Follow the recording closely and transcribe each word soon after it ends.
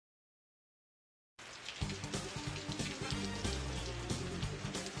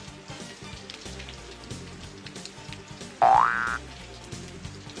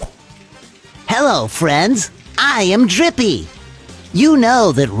Hello, friends. I am Drippy. You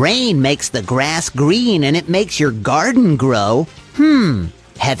know that rain makes the grass green and it makes your garden grow.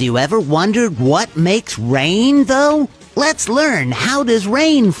 Have you ever wondered what makes rain, though? Let's learn, how does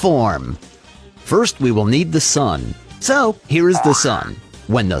rain form? First, we will need the sun. So, here is the sun.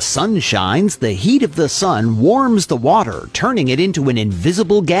 When the sun shines, the heat of the sun warms the water, turning it into an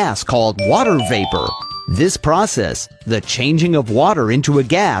invisible gas called water vapor. This process, the changing of water into a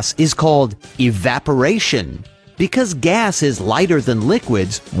gas, is called evaporation. Because gas is lighter than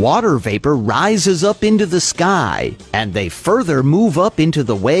liquids, water vapor rises up into the sky, and they further move up into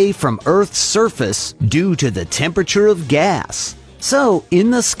the way from Earth's surface due to the temperature of gas. So, in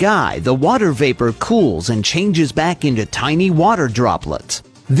the sky, the water vapor cools and changes back into tiny water droplets.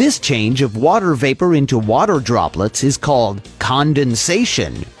 This change of water vapor into water droplets is called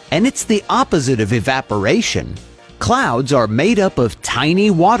condensation, and it's the opposite of evaporation. Clouds are made up of tiny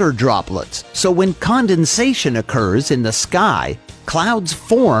water droplets, so when condensation occurs in the sky, clouds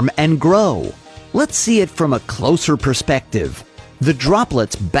form and grow. Let's see it from a closer perspective. The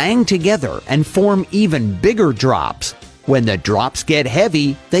droplets bang together and form even bigger drops. When the drops get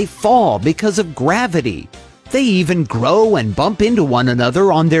heavy, they fall because of gravity. They even grow and bump into one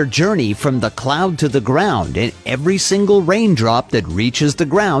another on their journey from the cloud to the ground, and every single raindrop that reaches the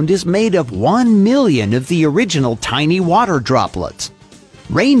ground is made of 1 million of the original tiny water droplets.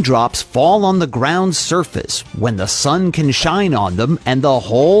 Raindrops fall on the ground's surface when the sun can shine on them, and the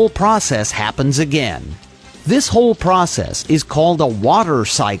whole process happens again. This whole process is called a water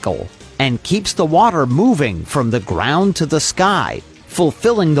cycle, and keeps the water moving from the ground to the sky,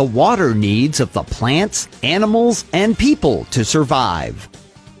 fulfilling the water needs of the plants, animals, and people to survive.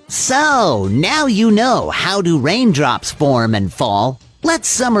 So, now you know how do raindrops form and fall. Let's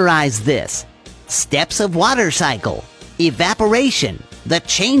summarize this. Steps of water cycle. Evaporation. The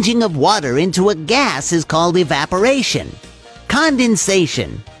changing of water into a gas is called evaporation.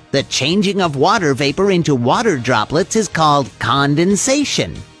 Condensation. The changing of water vapor into water droplets is called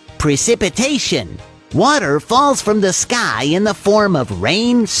condensation. Precipitation. Water falls from the sky in the form of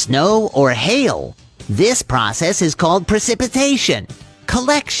rain, snow, or hail. This process is called precipitation.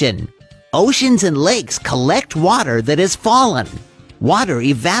 Collection. Oceans and lakes collect water that has fallen. Water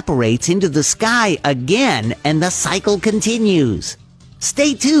evaporates into the sky again, and the cycle continues.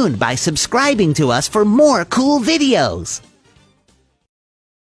 Stay tuned by subscribing to us for more cool videos.